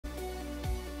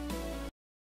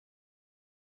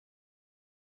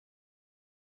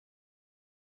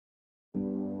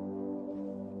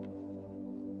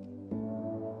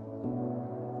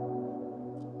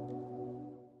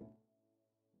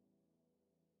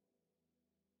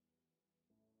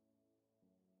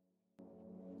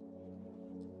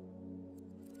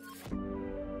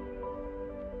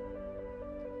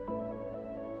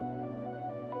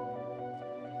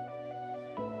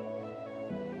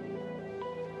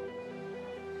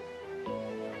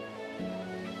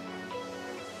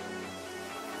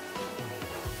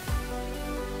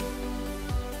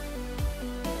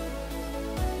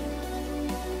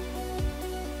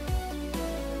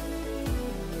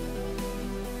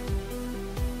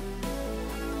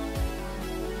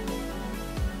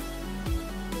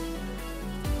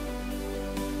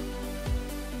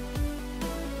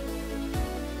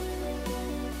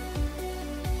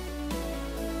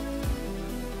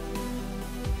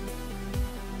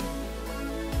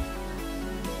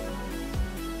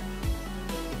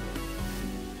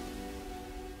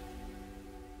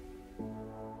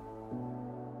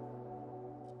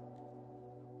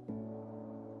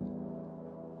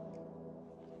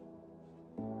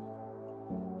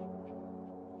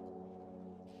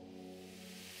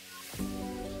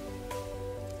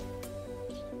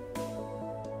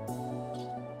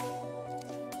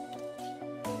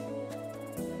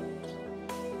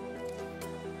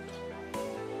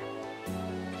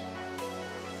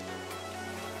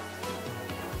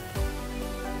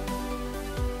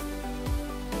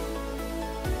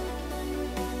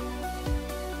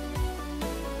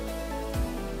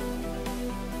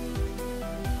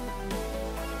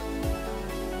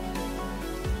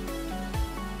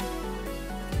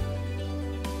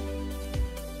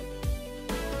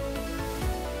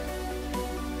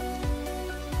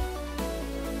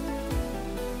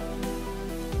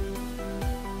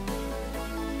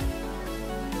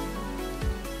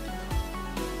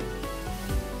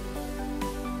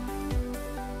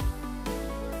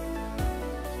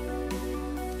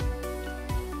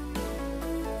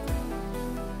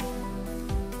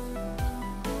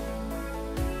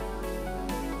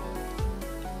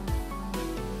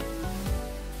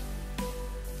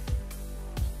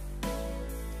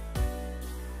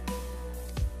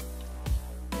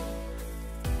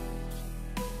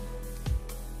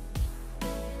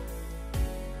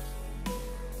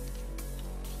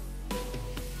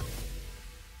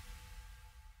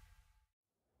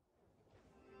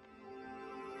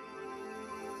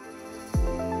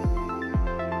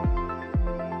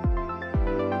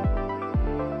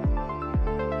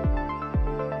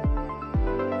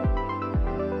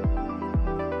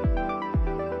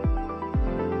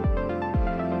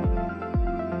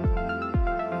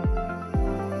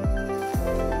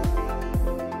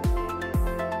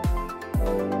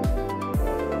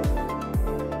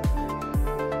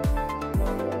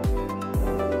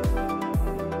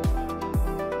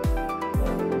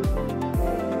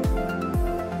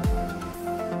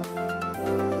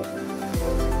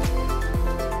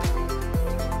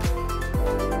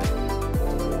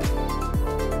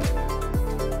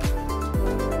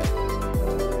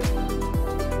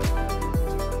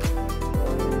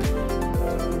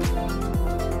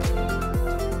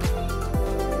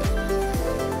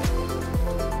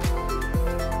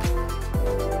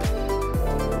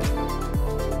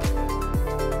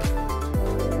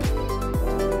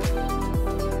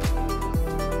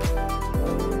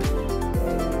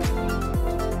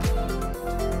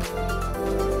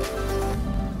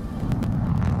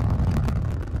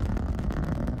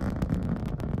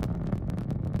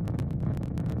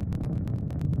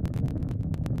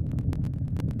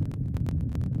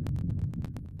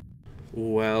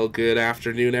Well, good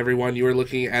afternoon, everyone. You are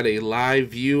looking at a live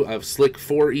view of Slick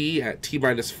 4E at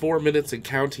T-minus 4 minutes and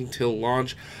counting till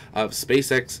launch of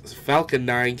SpaceX Falcon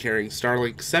 9 carrying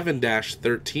Starlink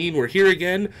 7-13. We're here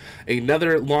again,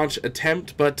 another launch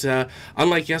attempt, but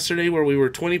unlike yesterday where we were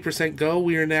 20% go,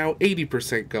 we are now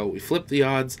 80% go. We flipped the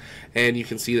odds, and you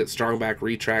can see that strongback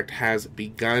retract has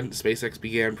begun. SpaceX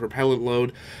began propellant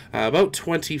load about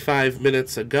 25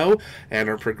 minutes ago and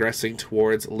are progressing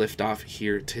towards liftoff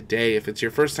here today. If it's your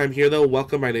first time here, though,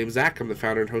 welcome. My name's Zach. I'm the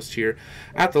founder and host here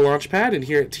at the Launchpad, and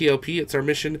here at TLP, it's our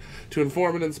mission to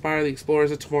inform and inspire the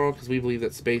explorers of tomorrow, because we believe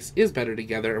that space is better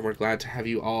together, and we're glad to have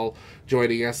you all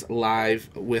joining us live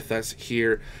with us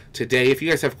here today. If you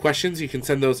guys have questions, you can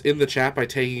send those in the chat by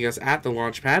tagging us at the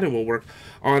Launchpad, and we'll work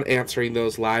on answering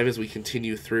those live as we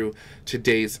continue through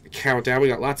today's countdown. We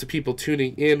got lots of people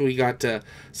tuning in. We got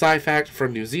Sci-Fact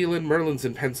from New Zealand, Merlin's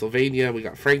in Pennsylvania, we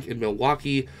got Frank in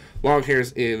Milwaukee,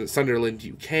 Longhairs in Sunderland,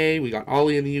 UK. We got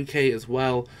Ollie in the UK as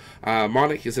well.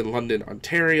 Monic is in London,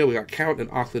 Ontario. We got Count in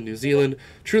Auckland, New Zealand.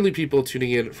 Truly people tuning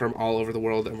in from all over the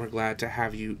world, and we're glad to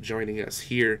have you joining us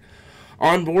here.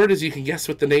 On board, as you can guess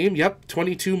with the name,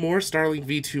 22 more Starlink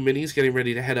V2 minis getting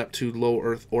ready to head up to low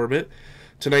Earth orbit.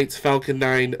 Tonight's Falcon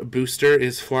 9 booster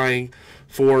is flying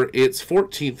for its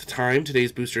 14th time.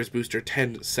 Today's booster is booster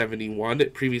 1071.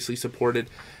 It previously supported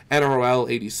NROL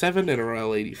 87,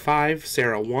 NROL 85,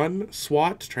 Sarah 1,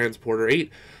 SWAT, Transporter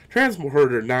 8,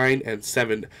 Transporter 9, and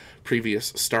 7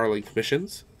 previous Starlink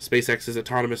missions. SpaceX's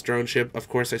autonomous drone ship, Of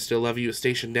Course I Still Love You, is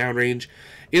stationed downrange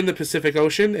in the Pacific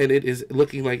Ocean, and it is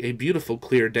looking like a beautiful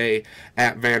clear day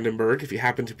at Vandenberg. If you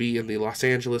happen to be in the Los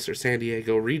Angeles or San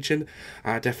Diego region,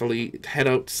 definitely head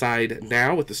outside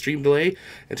now with the stream delay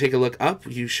and take a look up.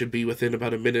 You should be within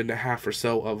about a minute and a half or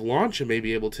so of launch and may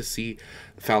be able to see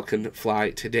Falcon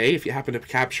fly today. If you happen to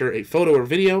capture a photo or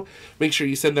video, make sure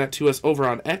you send that to us over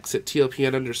on X at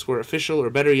TLPN_official,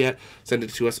 or better yet, send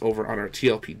it to us over on our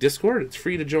TLP Discord. It's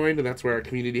free to join, and that's where our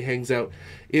community hangs out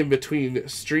in between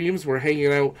streams. We're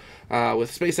hanging out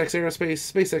with SpaceX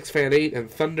Aerospace, SpaceX Fan 8, and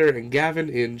Thunder and Gavin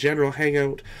in general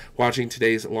hangout, watching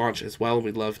today's launch as well.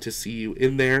 We'd love to see you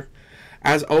in there.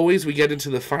 As always, we get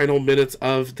into the final minutes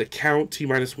of the count,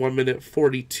 T-minus 1 minute,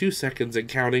 42 seconds and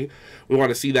counting. We want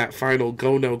to see that final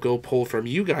go, no-go poll from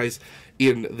you guys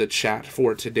in the chat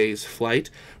for today's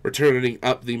flight. We're turning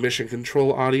up the mission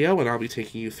control audio, and I'll be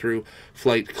taking you through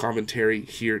flight commentary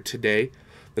here today.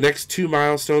 The next two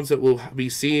milestones that we'll be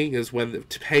seeing is when the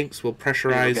tanks will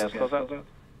pressurize.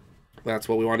 That's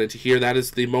what we wanted to hear. That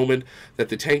is the moment that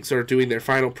the tanks are doing their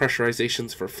final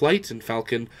pressurizations for flight, and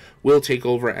Falcon will take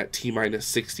over at T-minus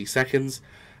 60 seconds.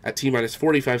 At T-minus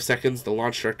 45 seconds, the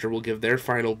launch director will give their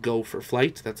final go for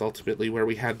flight. That's ultimately where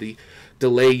we had the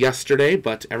delay yesterday,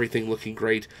 but everything looking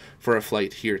great for a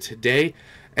flight here today.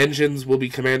 Engines will be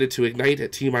commanded to ignite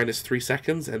at T-minus 3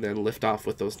 seconds and then lift off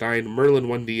with those 9 Merlin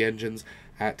 1D engines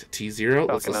at T0.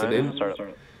 Let's listen in.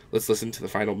 Let's listen to the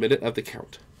final minute of the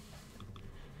count.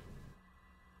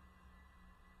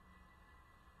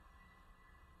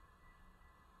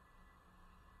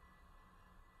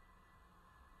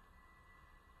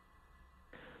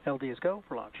 LD is go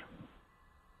for launch.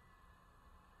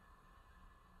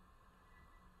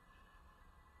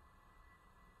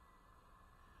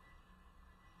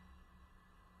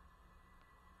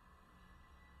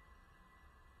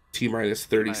 T-minus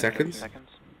 30 seconds.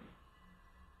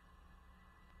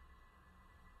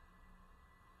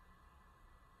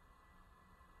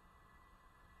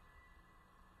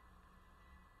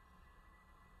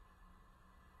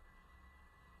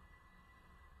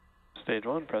 Stage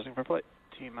 1, pressing for flight.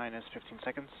 T-minus 15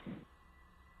 seconds.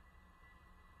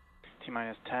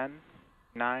 T-minus 10,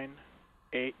 9,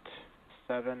 8,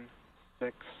 7,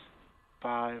 6,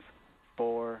 5,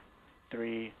 4,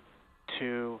 3,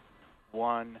 2,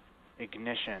 1,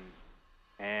 ignition.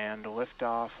 And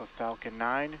liftoff of Falcon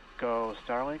 9. Go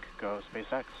Starlink, go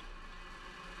SpaceX.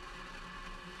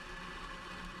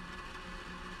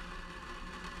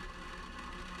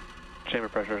 Chamber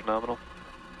pressure is nominal.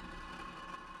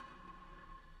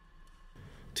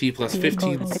 T-plus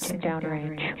 15.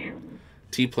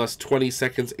 T-plus 20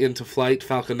 seconds into flight.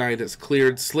 Falcon 9 has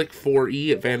cleared Slick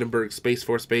 4E at Vandenberg Space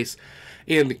Force Base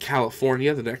in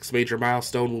California. The next major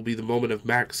milestone will be the moment of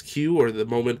max Q, or the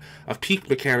moment of peak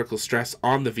mechanical stress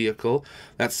on the vehicle.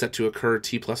 That's set to occur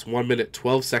T-plus 1 minute,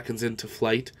 12 seconds into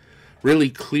flight.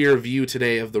 Really clear view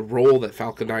today of the roll that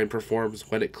Falcon 9 performs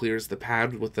when it clears the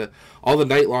pad. With all the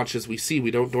night launches we see,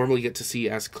 we don't normally get to see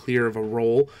as clear of a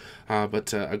roll,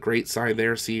 but a great sign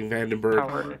there, seeing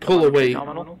Vandenberg pull away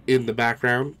in the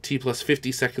background. T-plus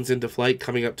 50 seconds into flight,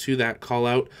 coming up to that call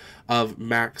out of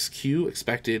max Q,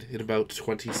 expected in about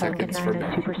 20 seconds from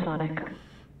now. Supersonic.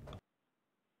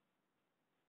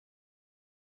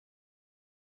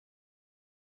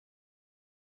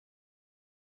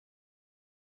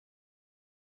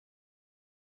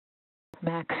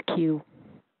 max Q.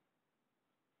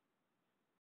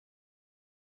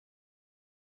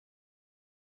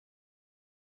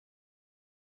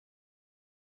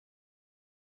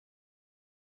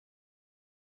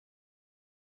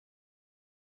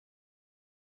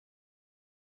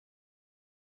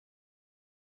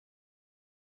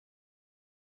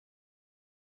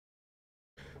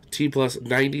 T plus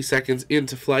 90 seconds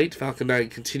into flight. Falcon 9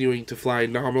 continuing to fly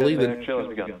nominally. Chill has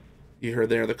begun. You heard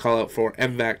there the call out for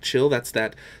MVAC chill. That's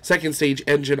that second stage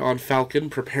engine on Falcon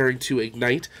preparing to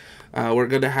ignite. We're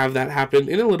going to have that happen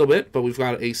in a little bit, but we've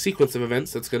got a sequence of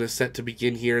events that's going to set to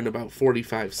begin here in about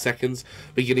 45 seconds,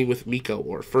 beginning with MECO,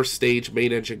 or first stage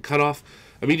main engine cutoff,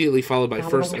 immediately followed by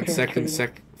first and second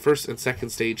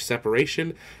stage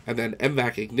separation, and then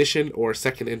MVAC ignition, or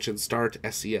second engine start,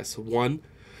 SES-1.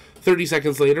 30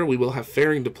 seconds later, we will have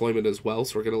fairing deployment as well,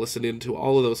 so we're going to listen in to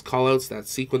all of those callouts, that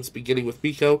sequence beginning with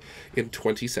MECO, in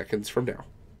 20 seconds from now.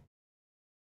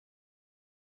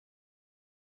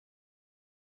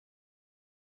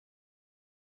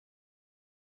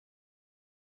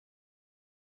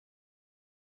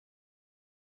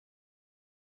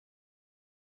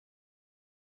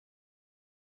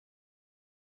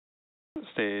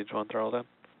 Stage 1 throttle down.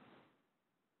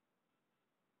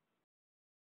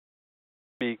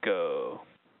 MECO.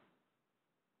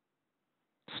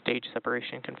 Stage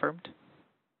separation confirmed.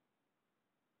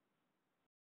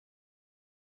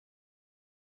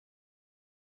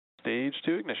 Stage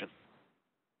 2 ignition.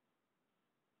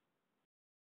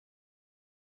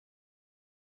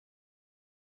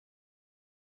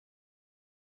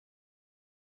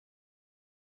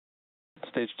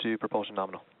 Stage 2 propulsion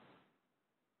nominal.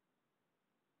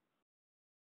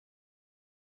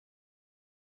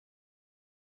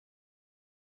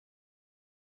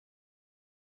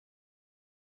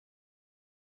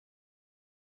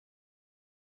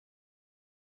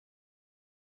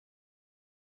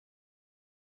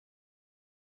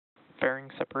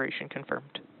 Fairing separation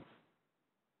confirmed.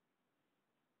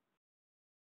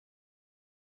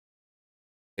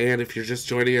 And if you're just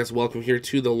joining us, welcome here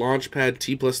to the launch pad.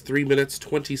 T plus 3 minutes,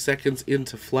 20 seconds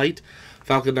into flight.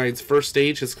 Falcon 9's first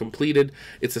stage has completed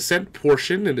its ascent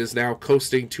portion and is now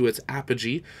coasting to its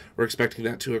apogee. We're expecting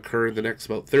that to occur in the next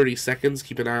about 30 seconds.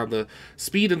 Keep an eye on the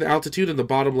speed and the altitude in the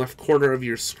bottom left corner of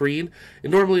your screen. It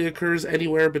normally occurs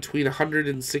anywhere between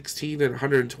 116 and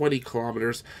 120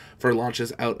 kilometers for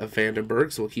launches out of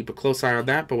Vandenberg, so we'll keep a close eye on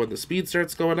that. But when the speed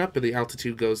starts going up and the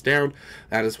altitude goes down,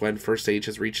 that is when first stage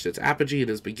has reached its apogee and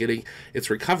is beginning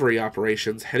its recovery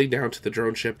operations, heading down to the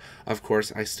drone ship. Of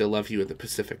course, I Still Love You in the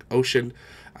Pacific Ocean.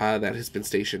 That has been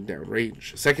stationed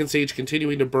downrange. Second stage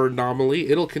continuing to burn nominally.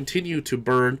 It'll continue to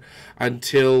burn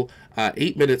until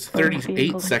 8 minutes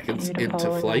 38 seconds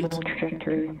into flight.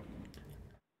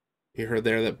 You heard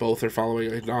there that both are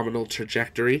following a nominal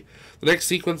trajectory. The next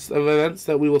sequence of events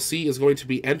that we will see is going to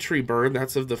be entry burn.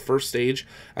 That's of the first stage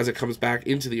as it comes back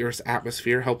into the Earth's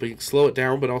atmosphere, helping slow it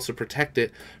down but also protect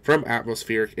it from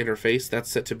atmospheric interface. That's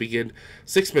set to begin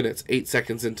 6 minutes 8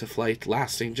 seconds into flight,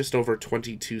 lasting just over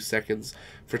 22 seconds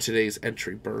for today's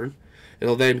entry burn.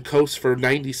 It'll then coast for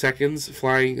 90 seconds,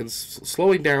 flying and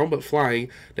slowing down, but flying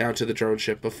down to the drone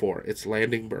ship before its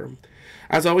landing burn.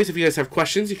 As always, if you guys have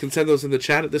questions, you can send those in the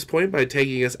chat at this point by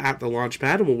tagging us at the launch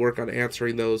pad, and we'll work on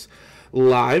answering those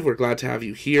live. We're glad to have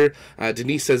you here.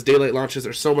 Denise says daylight launches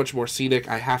are so much more scenic.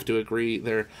 I have to agree.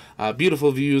 They're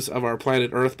beautiful views of our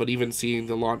planet Earth, but even seeing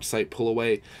the launch site pull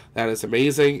away, that is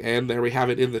amazing. And there we have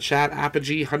it in the chat.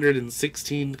 Apogee,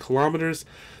 116 kilometers.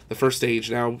 The first stage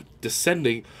now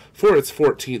descending for its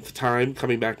 14th time,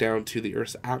 coming back down to the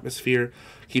Earth's atmosphere,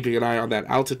 keeping an eye on that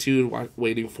altitude,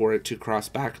 waiting for it to cross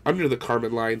back under the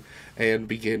Kármán line and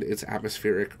begin its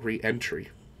atmospheric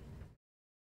re-entry.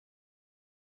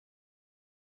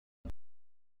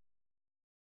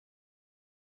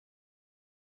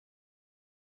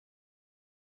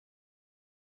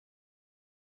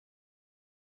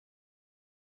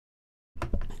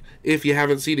 If you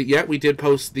haven't seen it yet, we did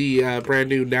post the brand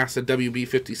new NASA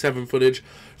WB-57 footage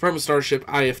from Starship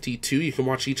IFT-2. You can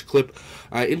watch each clip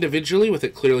individually with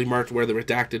it clearly marked where the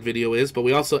redacted video is, but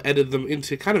we also edited them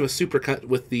into kind of a supercut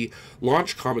with the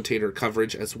launch commentator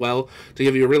coverage as well to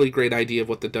give you a really great idea of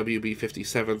what the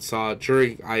WB-57 saw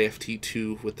during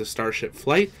IFT-2 with the Starship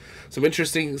flight. Some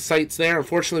interesting sights there.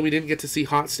 Unfortunately, we didn't get to see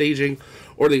hot staging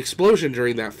or the explosion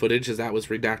during that footage, as that was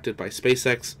redacted by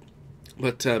SpaceX.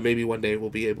 But maybe one day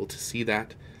we'll be able to see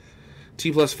that.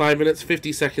 T plus 5 minutes,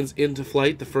 50 seconds into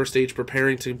flight. The first stage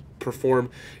preparing to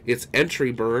perform its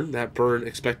entry burn. That burn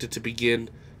expected to begin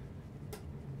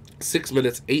 6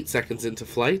 minutes, 8 seconds into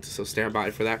flight. So stand by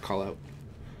for that call out.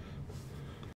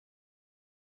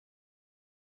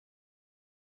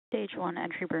 Stage 1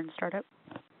 entry burn startup.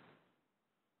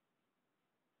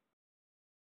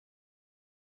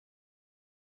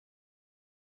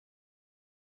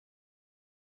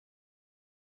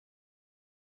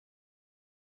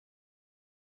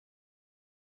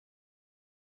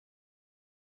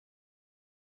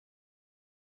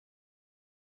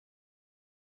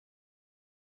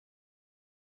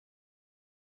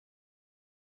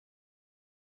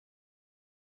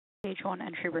 Stage 1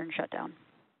 entry burn shutdown.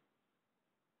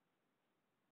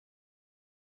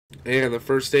 And the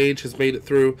first stage has made it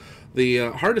through the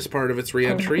hardest part of its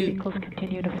re-entry. Vehicles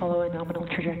continue to follow a nominal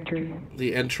trajectory.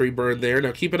 The entry burn there.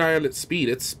 Now keep an eye on its speed.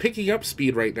 It's picking up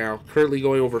speed right now, currently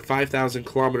going over 5,000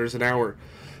 kilometers an hour.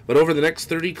 But over the next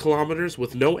 30 kilometers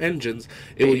with no engines,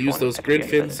 it will use those grid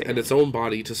fins and its own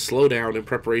body to slow down in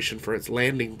preparation for its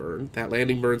landing burn. That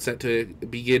landing burn set to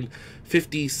begin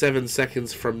 57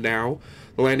 seconds from now.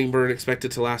 The landing burn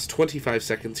expected to last 25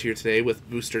 seconds here today, with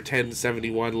booster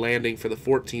 1071 landing for the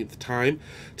 14th time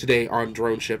today on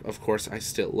drone ship. Of course, I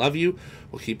still love you.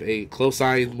 We'll keep a close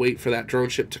eye and wait for that drone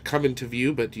ship to come into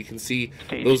view, but you can see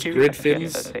those grid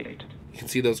fins. You can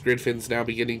see those grid fins now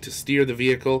beginning to steer the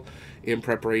vehicle in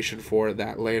preparation for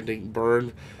that landing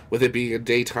burn. With it being a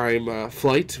daytime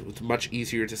flight, it's much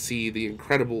easier to see the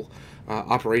incredible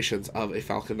operations of a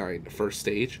Falcon 9 first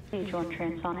stage. Stage 1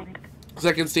 transonic.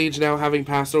 Second stage, now having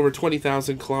passed over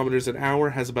 20,000 kilometers an hour,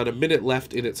 has about a minute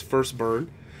left in its first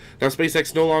burn. Now,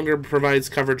 SpaceX no longer provides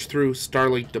coverage through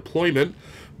Starlink deployment,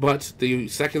 but the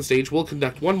second stage will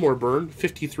conduct one more burn,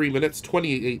 53 minutes,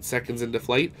 28 seconds into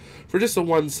flight, for just a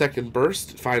 1 second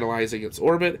burst, finalizing its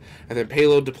orbit, and then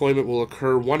payload deployment will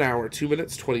occur 1 hour, 2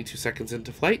 minutes, 22 seconds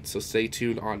into flight, so stay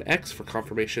tuned on X for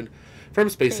confirmation from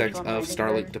SpaceX of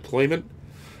Starlink deployment.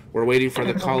 We're waiting for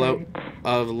the call out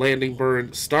of landing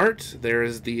burn start. There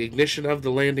is the ignition of the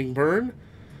landing burn.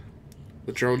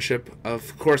 The drone ship,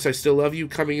 of course I still love you,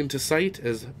 coming into sight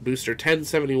as booster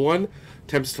 1071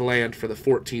 attempts to land for the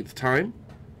 14th time.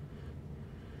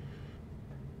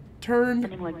 Turn.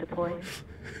 Deploy.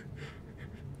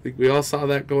 I think we all saw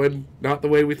that going not the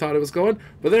way we thought it was going,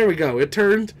 but there we go. It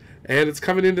turned, and it's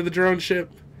coming into the drone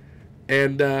ship.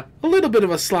 And a little bit of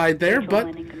a slide there,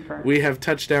 but we have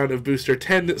touchdown of booster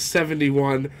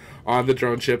 1071 on the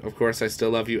drone ship. Of course, I still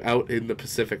love you, out in the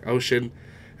Pacific Ocean.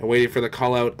 And waiting for the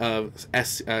call out of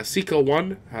SECO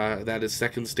 1, that is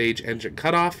second stage engine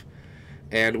cutoff.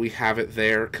 And we have it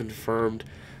there confirmed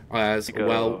as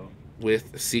well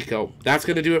with SECO. That's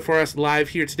going to do it for us live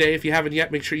here today. If you haven't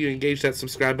yet, make sure you engage that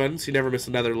subscribe button so you never miss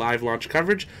another live launch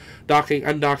coverage, docking,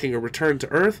 undocking, or return to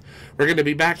Earth. We're going to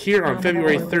be back here on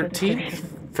February 13th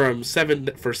for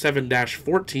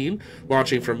 7-14,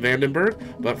 launching from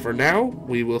Vandenberg. But for now,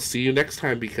 we will see you next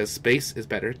time, because space is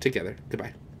better together.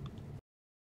 Goodbye.